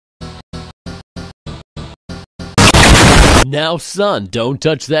Now, son, don't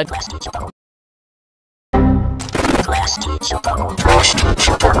touch that. Klasky Csupo.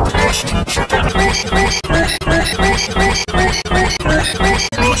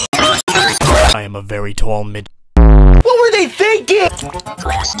 I am a very tall mid. What were they thinking?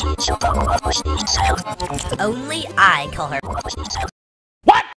 Klasky Csupo, opusC. Only I call her.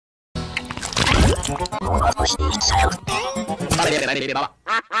 What?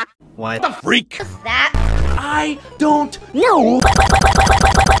 What? The freak? That I don't know.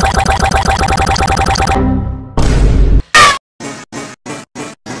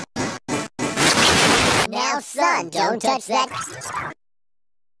 Now, son, don't touch that.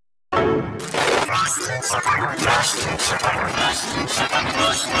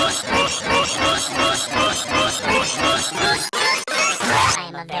 I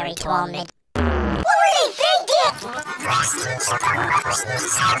am a very tall mid. What were they thinking?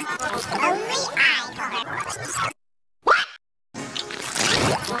 Only I call her.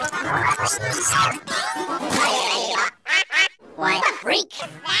 What the freak?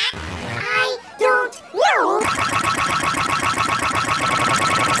 I don't know.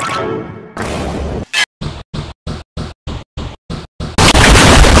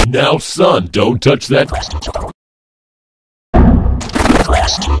 Now, son, don't touch that.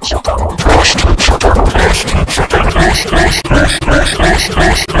 Klasky Csupo.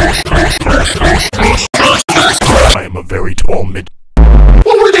 I am a very tall mid.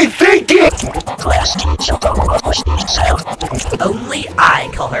 What were they thinking? Klasky Csupo. only I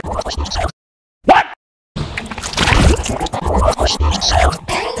call her. What?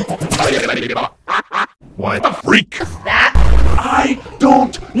 What? The freak? That I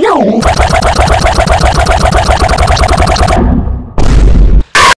don't know.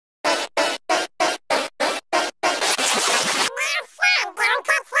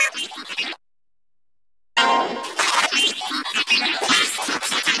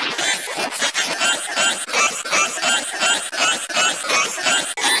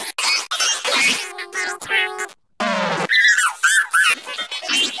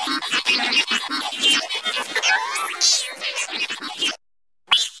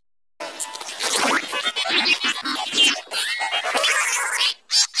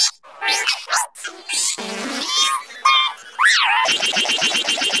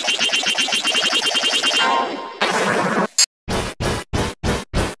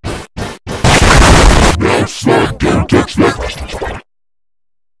 Now, son, don't touch that.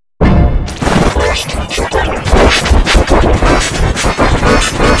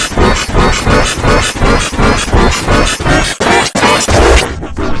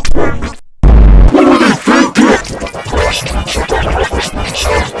 What were they thinking?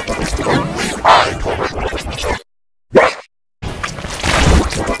 Only I call it.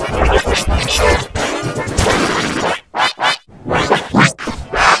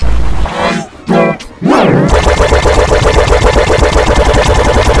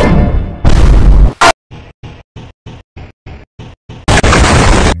 Now,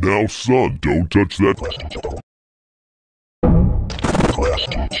 son, don't touch that.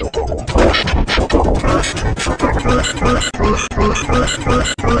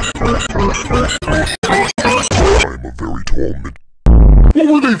 I'm a very tall mid. What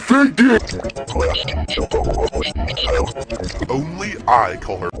were they thinking? Only I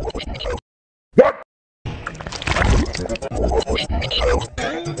call her. What?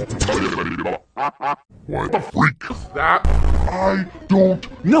 What the freak is that? I don't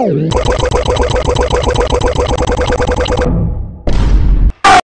know.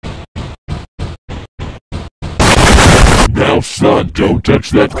 Now, son, don't touch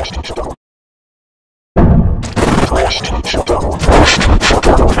that.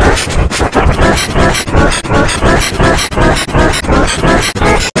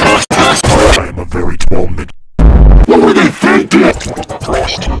 I'm a very tall mid. What were they thinking?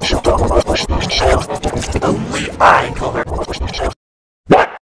 only I call her.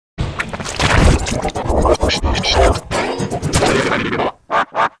 What?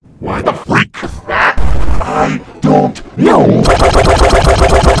 Why the freak? That I don't know.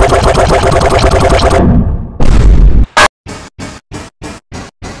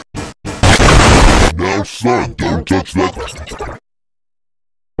 Now, son, don't touch that.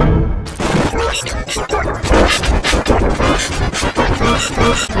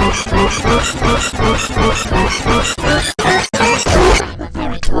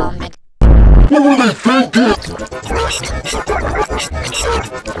 Very tall mid. What were they thinking?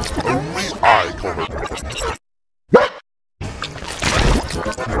 Only I call her. What?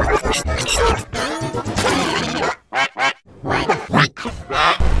 What the freak?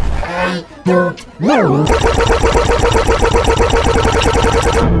 I don't know.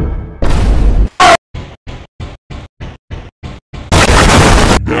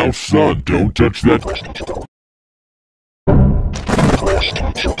 Now, son, don't touch that.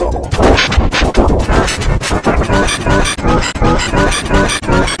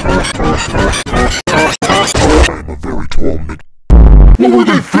 I'm a very tall mid. What were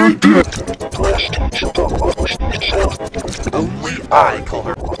they thinking? Only I call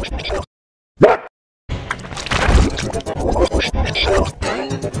her. What?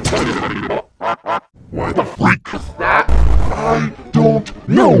 Why the freak is that? I don't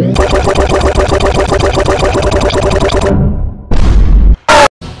know.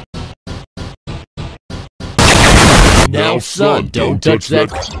 Now, son, don't touch that.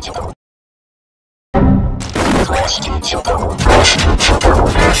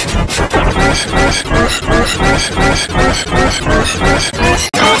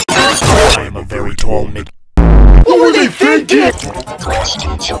 I am a very tall mid. What were they thinking?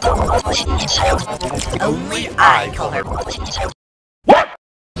 Only I call her. What?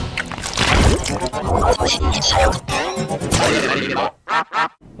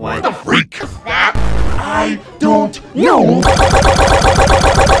 Why The freak is that? I don't know.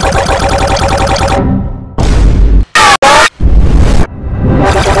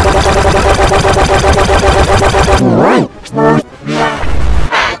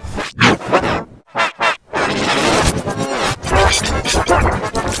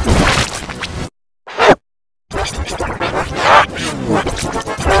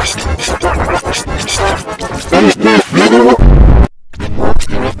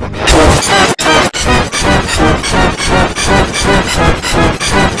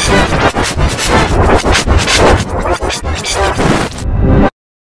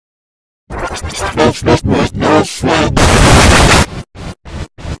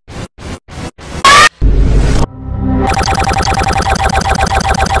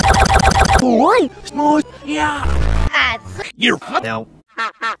 You're now.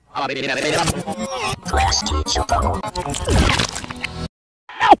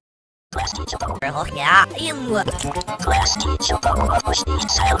 Klasky Csupo. Yeah, Klasky Csupo, opusC.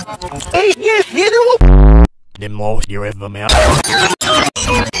 Demo, you're ever out.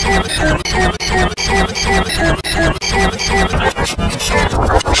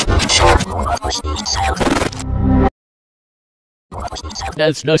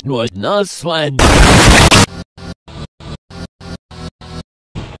 That's not what nice one.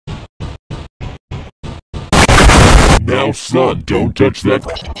 Now, son, don't touch that.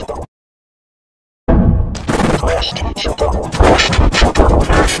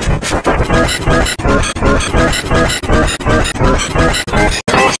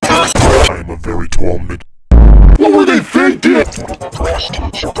 I'm a very tall mid. What were they thinking?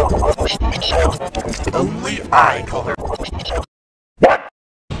 Only I call her. What?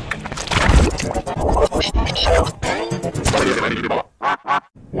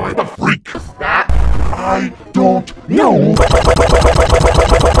 Why the freak is that? I don't know.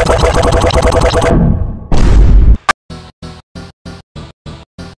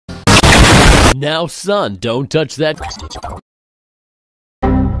 Now, son, don't touch that.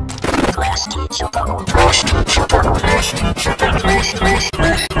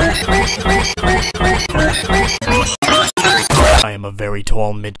 I am a very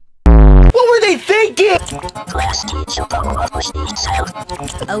tall mid. What were they thinking?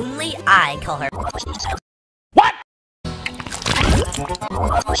 Only I call her. What?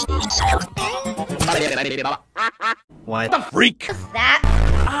 Why the freak? That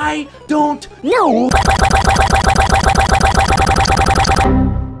I don't know.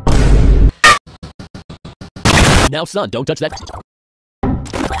 Now, son, don't touch that.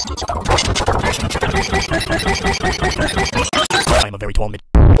 I'm a very tall mid.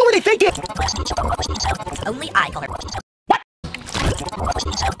 What were they thinking? Only I call her. What?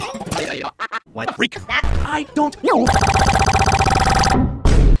 Why the freak? That I don't know.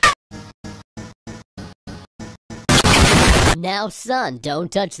 Now, son,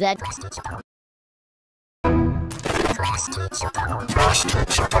 don't touch that.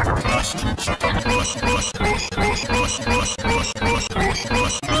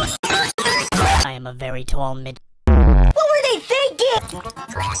 I am a very tall mid. What were they thinking?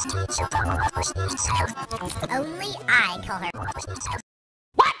 Only I call her.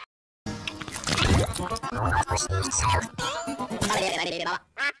 What?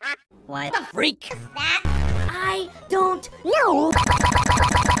 Why The freak? That I don't know.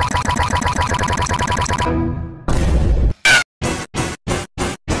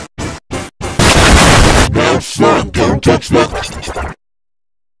 Now, son, don't touch that.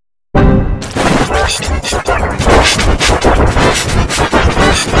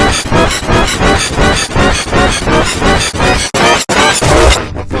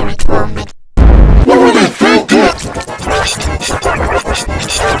 What were they thinking?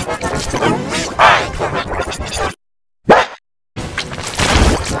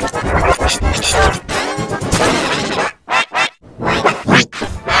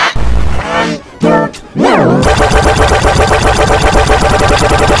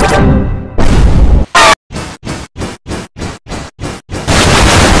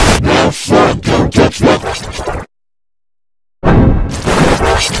 Now, son, don't touch that.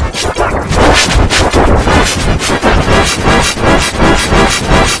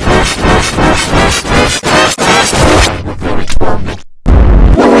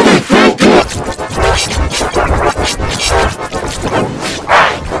 What were they thinking?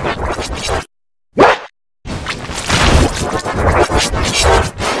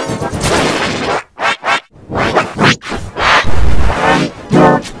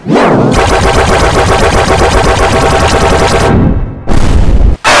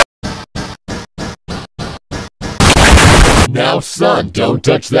 Now, son, don't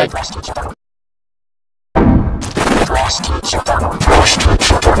touch that.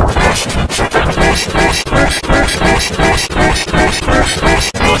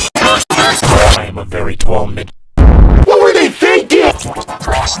 I am a very tall mid. What were they thinking?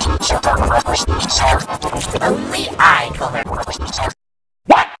 Only I call her.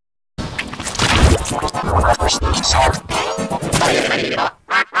 What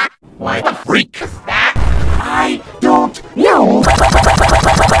the freak is that? I don't know.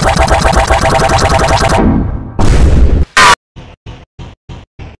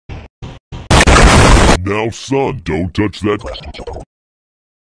 Now, son, don't touch that.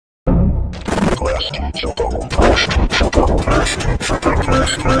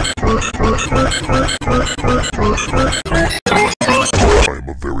 I'm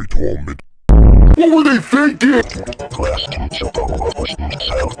a very tall mid. What were they thinking?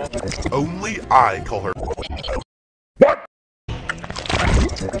 Only I call her. What?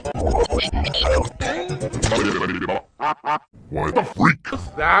 What the freak is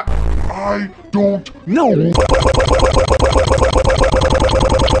that? I don't know.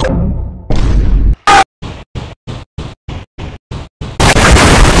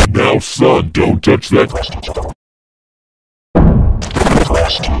 Now, son, don't touch that.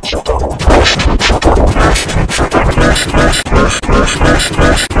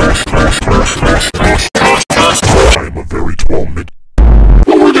 I'm a very tall mid.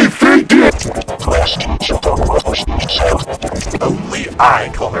 What were they thinking? Only I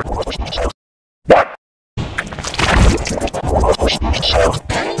call her. What?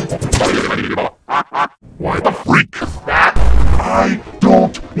 What the freak is that? I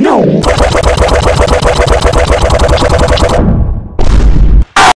don't know.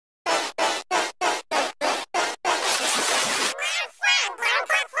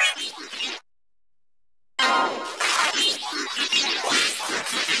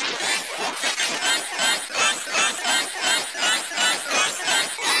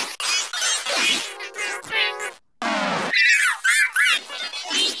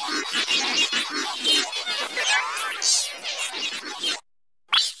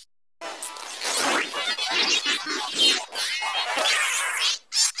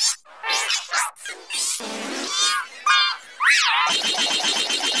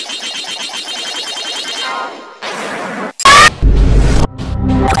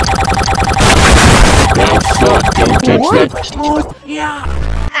 What? Yeah.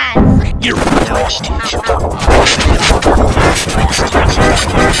 You're I'm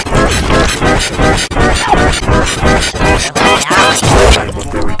a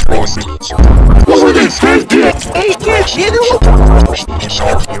very tall mid. What were they thinking? Hey, yes, you know.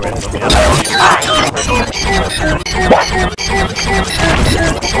 You're in the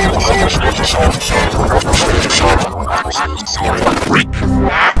Freak is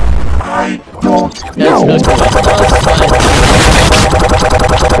that? I don't That's know. not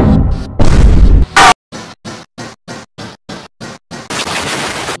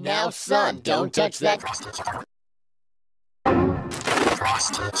Now, son, don't touch that.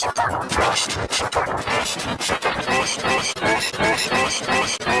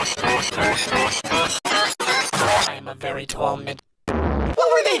 I'm a very tall mid. What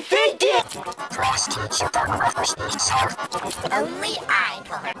were they thinking? Only I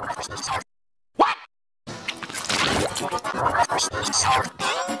call her. What?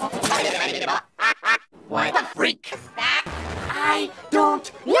 What the freak is that? I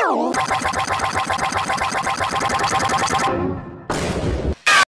don't know.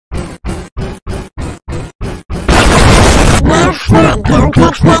 Now, son, don't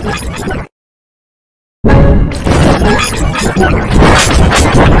touch that.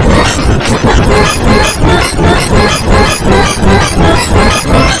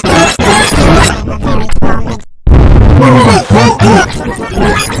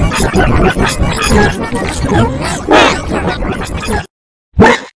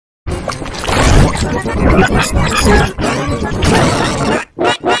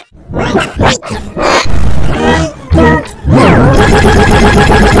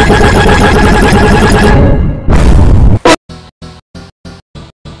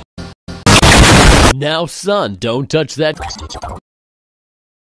 Now, son, don't touch that.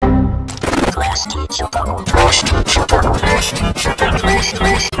 Klasky Csupo.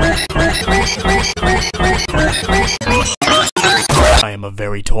 I am a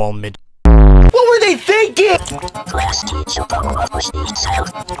very tall mid. What were they thinking? Klasky Csupo was the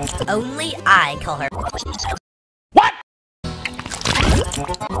yksalK. Only I call her. What?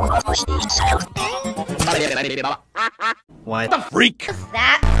 Was the yksalK. What the freak?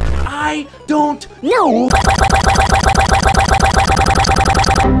 That I don't know.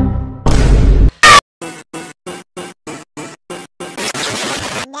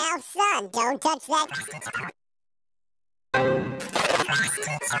 Now, son, don't touch that.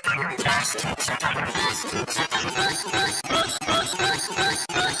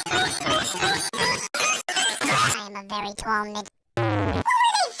 I am a very tall mid. What were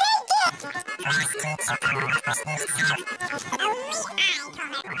they thinking? Only I call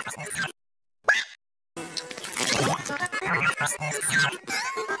it.